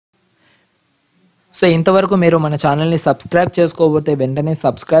So ఇంతవరకు మీరు మన ఛానల్ని సబ్స్క్రైబ్ చేసుకోకపోతే వెంటనే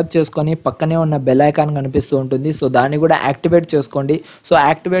సబ్స్క్రైబ్ చేసుకొని పక్కనే ఉన్న బెల్ ఐకాన్ కనిపిస్తూ ఉంటుంది. సో దాన్ని కూడా యాక్టివేట్ చేసుకోండి. సో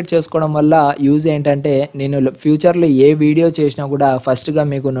యాక్టివేట్ చేసుకోవడం వల్ల యూజ్ ఏంటంటే నేను ఫ్యూచర్లో ఏ వీడియో చేసినా కూడా ఫస్ట్గా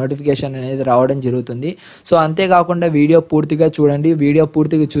మీకు నోటిఫికేషన్ అనేది రావడం జరుగుతుంది. సో అంతేకాకుండా వీడియో పూర్తిగా చూడండి. వీడియో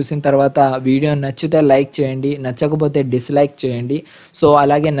పూర్తిగా చూసిన తర్వాత వీడియో నచ్చితే లైక్ చేయండి, నచ్చకపోతే డిస్లైక్ చేయండి. సో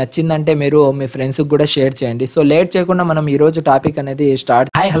అలాగే నచ్చిందంటే మీరు మీ ఫ్రెండ్స్కి కూడా షేర్ చేయండి. సో లేట్ చేయకుండా మనం ఈరోజు టాపిక్ అనేది start.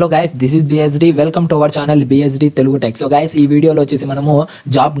 Hi hello guys, this is BSD. Welcome to our channel BSD Telugu tech. So guys, ఈ వీడియోలో వచ్చేసి మనము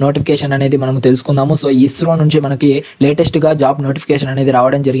జాబ్ నోటిఫికేషన్ అనేది మనం తెలుసుకుందాము. సో ఇస్రో నుంచి మనకి లేటెస్ట్ గా జాబ్ నోటిఫికేషన్ అనేది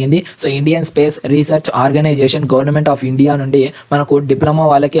రావడం జరిగింది. So Indian space research organisation government of India నుండి మనకు డిప్లొమా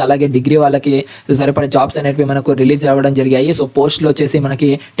వాళ్ళకి అలాగే డిగ్రీ వాళ్ళకి సరిపడే జాబ్స్ అనేవి మనకు రిలీజ్ అవ్వడం జరిగాయి. సో పోస్టులు వచ్చేసి మనకి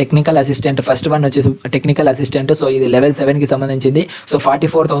టెక్నికల్ అసిస్టెంట్, ఫస్ట్ వన్ వచ్చేసి టెక్నికల్ అసిస్టెంట్. సో ఇది లెవెల్ 7 కి సంబంధించింది. సో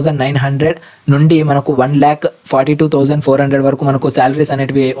 44,900 నుండి మనకు 1,42,400 వరకు మనకు సాలరీస్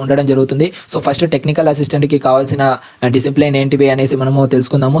అనేటివి ఉండడం జరుగుతుంది. సో ఫస్ట్ టెక్నికల్ అసిస్టెంట్ కి కావాల్సిన డిసిప్లిన్ ఏంటివి అనేసి మనము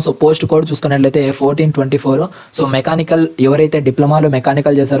తెలుసుకుందాము. సో పోస్ట్ కోడ్ చూసుకున్నట్లయితే 1424. సో మెకానికల్ ఎవరైతే డిప్లొమాలో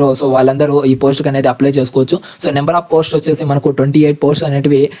మెకానికల్ చేశారో సో వాళ్ళందరూ ఈ పోస్ట్ అనేది అప్లై చేసుకోవచ్చు. సో నెంబర్ ఆఫ్ పోస్ట్ వచ్చేసి మనకు 28 పోస్ట్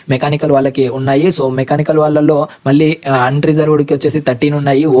అనేటివి మెకానికల్ వాళ్ళకి ఉన్నాయి. సో మెకానికల్ వాళ్ళలో మళ్ళీ అన్రిజర్వ్డ్ కి వచ్చేసి 13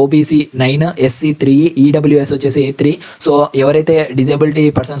 ఉన్నాయి, ఓబీసీ 9, ఎస్సీ 3, ఈడబ్ల్యూఎస్ వచ్చేసి 3. సో ఎవరైతే డిజేబిలిటీ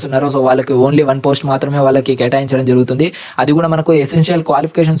పర్సన్స్ ఉన్నారో సో వాళ్ళకి ఓన్లీ 1 పోస్ట్ మాత్రమే వాళ్ళకి కేటాయించడం జరుగుతుంది. అది కూడా మనకు ఎసెన్షియల్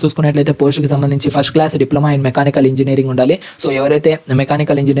క్వాలిఫికేషన్ చూసుకున్నట్లయితే పోస్ట్ కి సంబంధించి first class diploma in mechanical engineering ఉండాలి. సో ఎవరైతే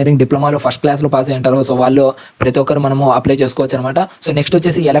మెకానికల్ ఇంజనీరింగ్ డిప్లొమాలో ఫస్ట్ క్లాస్ లో పాస్ అయ్యి ఉంటారో సో వాళ్ళు ప్రతి ఒక్కరు మనము అప్లై చేసుకోవచ్చు అనమాట. సో నెక్స్ట్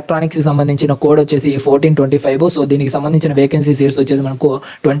వచ్చేసి ఎలక్ట్రానిక్స్ కి సంబంధించిన కోడ్ వచ్చేసి 1425. సో దీనికి సంబంధించిన వేకెన్సీ సీట్స్ వచ్చేసి మనకు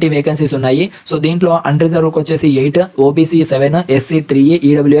 20 వేకెన్సీస్ ఉన్నాయి. సో దీంట్లో అన్రిజర్వ్ వచ్చేసి 8, ఓబీసీ 7, ఎస్సీ 3,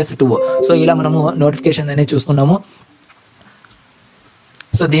 ఈడబ్ల్యూఎస్ 2. సో ఇలా మనము నోటిఫికేషన్ అనేది చూసుకున్నాము.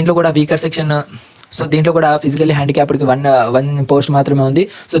 సో దీంట్లో కూడా వీకర్ సెక్షన్, సో దీంట్లో కూడా ఫిజికల్లీ హ్యాండిక్యాప్డ్కి వన్ పోస్ట్ మాత్రమే ఉంది.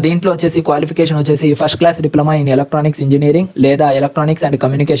 సో దీంట్లో వచ్చేసి క్వాలిఫికేషన్ వచ్చేసి first class diploma in electronics engineering లేదా electronics and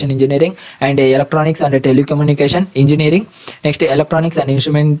communication engineering and electronics and telecommunication engineering, next electronics and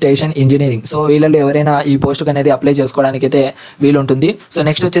instrumentation engineering. So వీళ్ళలో ఎవరైనా ఈ పోస్ట్ అనేది అప్లై చేసుకోవడానికి అయితే వీలుంటుంది. సో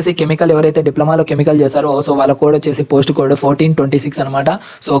నెక్స్ట్ వచ్చేసి కెమికల్, ఎవరైతే డిప్లొమాలో కెమికల్ చేశారో సో వాళ్ళ కోడ్ వచ్చేసి పోస్ట్ కోడ్ 1426 అనమాట.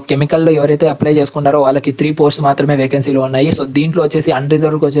 సో కెమికల్లో ఎవరైతే అప్లై చేసుకుంటారో వాళ్ళకి 3 పోస్ట్ మాత్రమే వేకెన్సీలు ఉన్నాయి. సో దీంట్లో వచ్చేసి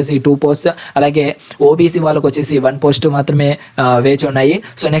అన్రిజర్వ్డ్ వచ్చేసి 2 పోస్ట్, అలాగే ఓబీసీ వాళ్ళకి వచ్చేసి 1 పోస్ట్ మాత్రమే వేచి ఉన్నాయి.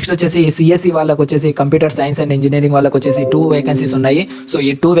 సో నెక్స్ట్ వచ్చేసి సిఎస్సి వాళ్ళకి వచ్చేసి కంప్యూటర్ సైన్స్ అండ్ ఇంజనీరింగ్ వాళ్ళకి వచ్చేసి 2 వేకెన్సీస్ ఉన్నాయి. సో ఈ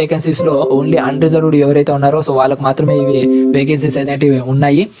 2 వేకెన్సీస్ లో ఓన్లీ అన్రిజర్వ్డ్ ఎవరైతే ఉన్నారో సో వాళ్ళకి మాత్రమే ఇవి వేకెన్సీస్ అనేటివి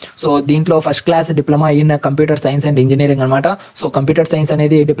ఉన్నాయి. సో దీంట్లో first class diploma in computer science and engineering అనమాట. సో కంప్యూటర్ సైన్స్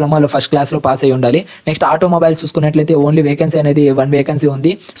అనేది డిప్లొమాలో ఫస్ట్ క్లాస్ లో పాస్ అయ్యి ఉండాలి. నెక్స్ట్ ఆటోమొబైల్ చూసుకున్నట్లయితే ఓన్లీ వేకెన్సీ అనేది 1 వేకెన్సీ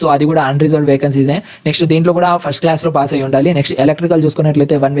ఉంది. సో అది కూడా అన్రిజర్వ్డ్ వేకెన్సీసే. నెక్స్ట్ దీంట్లో కూడా ఫస్ట్ క్లాస్ లో పాస్ అయ్యి ఉండాలి. నెక్స్ట్ ఎలక్ట్రికల్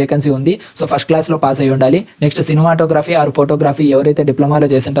చూసుకున్నట్లయితే 1 వేకెన్సీ ఉంది. సో ఫస్ట్ క్లాస్ లో పాస్ అయ్యి ఉండాలి. నెక్స్ట్ సినిమాటోగ్రఫీ ఆర్ ఫోటోగ్రఫీ ఎవరైతే డిప్లొమాలో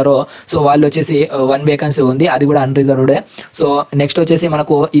చేసింటారో సో వాళ్ళు వచ్చేసి 1 వేకెన్సీ ఉంది, అది కూడా అన్రిజర్వ్డ్. సో నెక్స్ట్ వచ్చేసి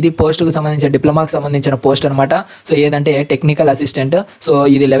మనకు ఇది పోస్ట్ కు సంబంధించిన డిప్లొమాకి సంబంధించిన పోస్ట్ అనమాట. సో ఏదంటే టెక్నికల్ అసిస్టెంట్. సో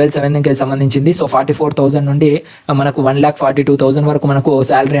ఇది లెవెల్ 7 కి సంబంధించింది. సో 44,000 నుండి మనకు 1,42,000 వరకు మనకు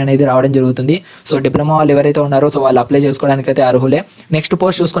శాలరీ అనేది రావడం జరుగుతుంది. సో డిప్లొమా వాళ్ళు ఎవరైతే ఉన్నారో సో వాళ్ళు అప్లై చేసుకోవడానికి అయితే అర్హులే. నెక్స్ట్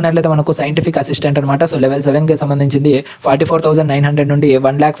పోస్ట్ చూసుకున్నట్లయితే మనకు సైంటిఫిక్ అసిస్టెంట్ అనమాట. సో లెవెల్ 7 కి సంబంధించింది 44,900 నుండి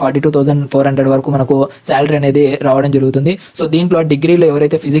 1,42,400 వరకు మనకు శాలరీ అనేది రావడం జరుగుతుంది. సో దీంట్లో డిగ్రీలో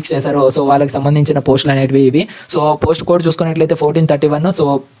ఎవరైతే ఫిజిక్స్ చేశారో సో వాళ్ళకి సంబంధించిన పోస్టులు అనేటివి ఇవి. సో పోస్ట్ కోడ్ చూసుకున్నట్లయితే 1431. సో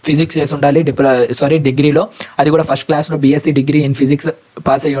ఫిజిక్స్ చేసి ఉండాలి డిగ్రీలో, అది కూడా ఫస్ట్ క్లాస్ లో BSc degree in physics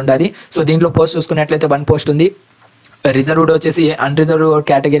pass అయ్యి ఉండాలి. సో దీంట్లో పోస్ట్ చూసుకున్నట్లయితే 1 పోస్ట్ ఉంది. రిజర్వ్డ్ వచ్చేసి అన్రిజర్వ్డ్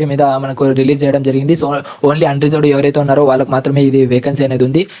కేటగిరీ మీద మనకు రిలీజ్ చేయడం జరిగింది. సో ఓన్లీ అన్రిజర్వ్డ్ ఎవరైతే ఉన్నారో వాళ్ళకి మాత్రమే ఇది వేకెన్సీ అనేది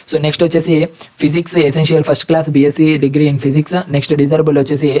ఉంది. సో నెక్స్ట్ వచ్చేసి physics essential first class BSc degree in physics. Next desirable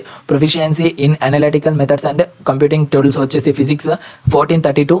వచ్చేసి proficiency in analytical methods and computing tools వచ్చేసి physics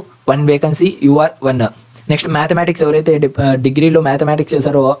 1432, 1 vacancy, you're 1. Next mathematics ఎవరైతే డిగ్రీలో మ్యాథమెటిక్స్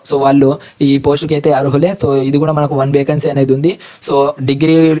చేశారో సో వాళ్ళు ఈ పోస్ట్కి అయితే అర్హులే. సో ఇది కూడా మనకు 1 వేకెన్సీ అనేది ఉంది. సో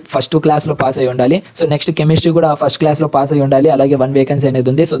డిగ్రీ ఫస్ట్ క్లాస్ లో పాస్ అయ్యి ఉండాలి. సో నెక్స్ట్ కెమిస్ట్రీ కూడా ఫస్ట్ క్లాస్ లో పాస్ అయ్యి ఉండాలి, అలాగే 1 వేకెన్సీ అనేది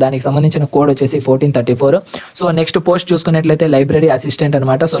ఉంది. సో దానికి సంబంధించిన కోడ్ వచ్చేసి 1434. సో నెక్స్ట్ పోస్ట్ చూసుకున్నట్లయితే లైబ్రరీ అసిస్టెంట్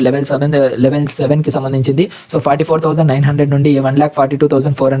అనమాట. సో లెవెల్ 7 కి సంబంధించింది. సో 44,900 నుండి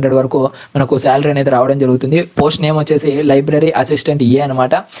 1,42,400 వరకు మనకు శాలరీ అనేది రావడం జరుగుతుంది. పోస్ట్ నేమ్ వచ్చేసి లైబ్రరీ అసిస్టెంట్ ఏ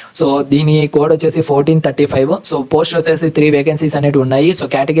అనమాట. సో దీని కోడ్ వచ్చేసి 1434. 35. సో పోస్ట్ వచ్చేసి 3 వేకెన్సీస్ అనేవి ఉన్నాయి. సో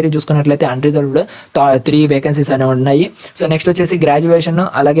కేటగిరీ చూసుకున్నట్లయితే అన్రిజర్వ్డ్ 3 వేకెన్సీస్ అనేవి ఉన్నాయి. సో నెక్స్ట్ వచ్చేసి గ్రాడ్యుయేషన్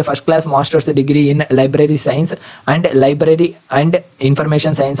అలాగే first class masters degree in library science and library and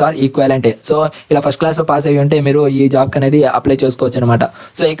information science or equivalent. So ఇలా ఫస్ట్ క్లాస్ పాస్ అయ్యి ఉంటే మీరు ఈ జాబ్ అనేది అప్లై చేసుకోవచ్చు అనమాట.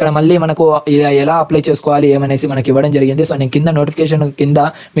 సో ఇక్కడ మళ్ళీ మనకు ఎలా అప్లై చేసుకోవాలి ఏమనేసి మనకి ఇవ్వడం జరిగింది. సో నేను కింద నోటిఫికేషన్ కింద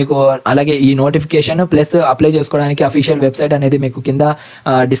మీకు అలాగే ఈ నోటిఫికేషన్ ప్లస్ అప్లై చేసుకోవడానికి అఫీషియల్ వెబ్సైట్ అనేది మీకు కింద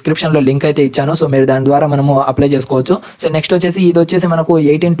డిస్క్రిప్షన్ లో లింక్ అయితే ఇచ్చాను. సో మీరు దాని ద్వారా మనము అప్లై చేసుకోవచ్చు. సో నెక్స్ట్ వచ్చేసి ఇది వచ్చేసి మనకు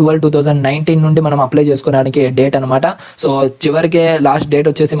 18/12/2019 నుండి మనం అప్లై చేసుకోవడానికి డేట్ అనమాట. సో చివరికి లాస్ట్ డేట్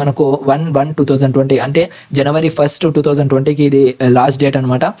వచ్చేసి మనకు 1/1/2020 అంటే January 1st 2020కి ఇది లాస్ట్ డేట్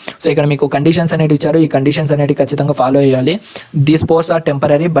అనమాట. సో ఇక్కడ మీకు కండిషన్స్ అనేవి ఇచ్చారు. ఈ కండిషన్స్ అనేవి ఖచ్చితంగా ఫాలో చేయాలి. These post are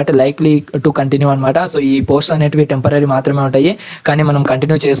temporary but likely to continue అనమాట. సో ఈ పోస్ట్ అనేటివి టెంపరీ మాత్రమే ఉంటాయి, కానీ మనం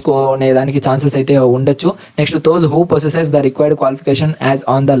కంటిన్యూ చేసుకునే దానికి ఛాన్సెస్ అయితే ఉండొచ్చు. Next those who possesses the required qualification as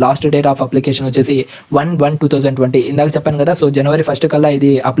on the last date of application వచ్చేసి 1/1/2020. ఇందాక చెప్పాను కదా. సో January 1st కల్లా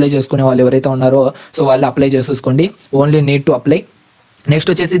ఇది అప్లై చేసుకునే వాళ్ళు ఎవరైతే ఉన్నారో సో వాళ్ళు అప్లై చేసేసుకోండి. Only need to apply. Next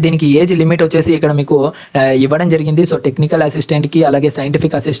వచ్చేసి దీనికి ఏజ్ లిమిట్ వచ్చేసి ఇక్కడ మీకు ఇవ్వడం జరిగింది. సో టెక్నికల్ అసిస్టెంట్కి అలాగే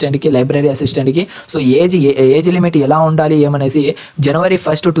scientific అసిస్టెంట్కి library అసిస్టెంట్కి so age limit ఎలా ఉండాలి ఏమనేసి January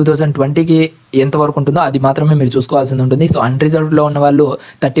 1st 2020కి ఎంతవరకు ఉంటుందో అది మాత్రమే మీరు చూసుకోవాల్సి ఉంటుంది. సో అన్రిజర్వ్డ్లో ఉన్న వాళ్ళు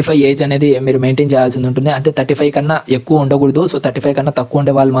 35 ఏజ్ అనేది మీరు మెయింటైన్ చేయాల్సి ఉంటుంది. అంటే 35 కన్నా ఎక్కువ ఉండకూడదు. సో 35 కన్నా తక్కువ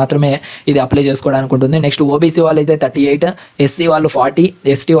ఉండే వాళ్ళు మాత్రమే ఇది అప్లై చేసుకోవడానికి ఉంటుంది. నెక్స్ట్ ఓబీసీ వాళ్ళు అయితే 38, ఎస్సీ వాళ్ళు 40,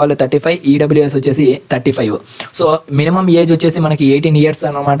 ఎస్టీ వాళ్ళు 35, ఈడబ్ల్యూఎస్ వచ్చేసి 35. సో మినిమం ఏజ్ వచ్చేసి మనకి 18 years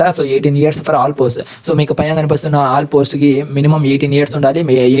అనమాట. So 18 years for all post. So మీకు పైన కనిపిస్తున్న ఆల్ పోస్ట్కి మినిమం 18 years ఉండాలి.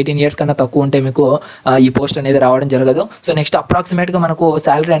 18 years కన్నా తక్కువ ఉంటే మీకు ఈ పోస్ట్ అనేది రావడం జరగదు. సో నెక్స్ట్ అప్రాక్సిమేట్గా మనకు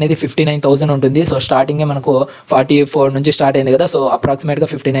శాలరీ అనేది 59,000 ఉంటుంది. సో స్టార్టింగే మనకు 44 నుంచి స్టార్ట్ అయింది కదా. సో అప్రాక్సిమేట్గా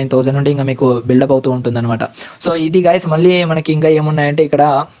 59,000 నుండి ఇంకా మీకు బిల్డప్ అవుతూ ఉంటుంది అనమాట. సో ఇది గైస్. మళ్ళీ మనకి ఇంకా ఏమున్నాయంటే ఇక్కడ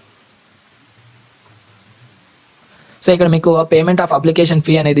సో ఇక్కడ మీకు పేమెంట్ ఆఫ్ అప్లికేషన్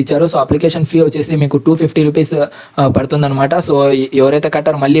ఫీ అనేది ఇచ్చారు. సో అప్లికేషన్ ఫీ వచ్చేసి మీకు 250 రూపీస్ పడుతుంది అనమాట. సో ఎవరైతే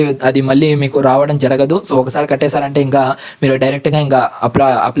కట్టారో మళ్ళీ మీకు రావడం జరగదు. సో ఒకసారి కట్టేశారంటే ఇంకా మీరు డైరెక్ట్గా ఇంకా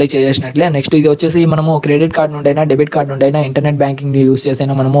అప్లై చేసేసినట్లే. నెక్స్ట్ ఇది వచ్చేసి మనము క్రెడిట్ కార్డ్ నుండైనా డెబిట్ కార్డ్ నుండైనా ఇంటర్నెట్ బ్యాంకింగ్ యూస్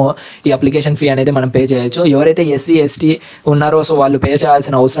చేసైనా మనము ఈ అప్లికేషన్ ఫీ అనేది మనం పే చేయొచ్చు. ఎవరైతే ఎస్సీ ఎస్టీ ఉన్నారో సో వాళ్ళు పే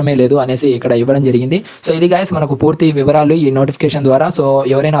చేయాల్సిన అవసరమే లేదు అనేసి ఇక్కడ ఇవ్వడం జరిగింది. సో ఇది గైస్ మనకు పూర్తి వివరాలు ఈ నోటిఫికేషన్ ద్వారా. సో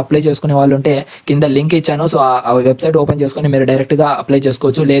ఎవరైనా అప్లై చేసుకునే వాళ్ళు ఉంటే కింద లింక్ ఇచ్చాను. సో ఆ వెబ్సైట్ ఓపెన్ చేసుకొని మీరు డైరెక్ట్గా అప్లై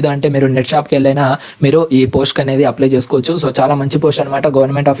చేసుకోవచ్చు. లేదు అంటే మీరు నెట్ షాప్కి వెళ్ళైనా మీరు ఈ పోస్ట్ అనేది అప్లై చేసుకోవచ్చు. సో చాలా మంచి పోస్ట్ అనమాట.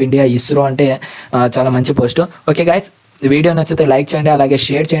 గవర్నమెంట్ ఆఫ్ ఇండియా ఇస్రో అంటే చాలా మంచి పోస్ట్. ఓకే గైస్, వీడియో నచ్చితే లైక్ చేయండి, అలాగే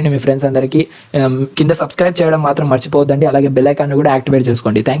షేర్ చేయండి మీ ఫ్రెండ్స్ అందరికీ. కింద సబ్స్క్రైబ్ చేయడం మాత్రం మర్చిపోవద్దండి. అలాగే బెల్ ఐకాన్ కూడా యాక్టివేట్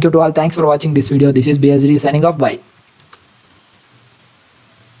చేసుకోండి. Thank you to all. Thanks for watching this video. This is BSD signing off. By.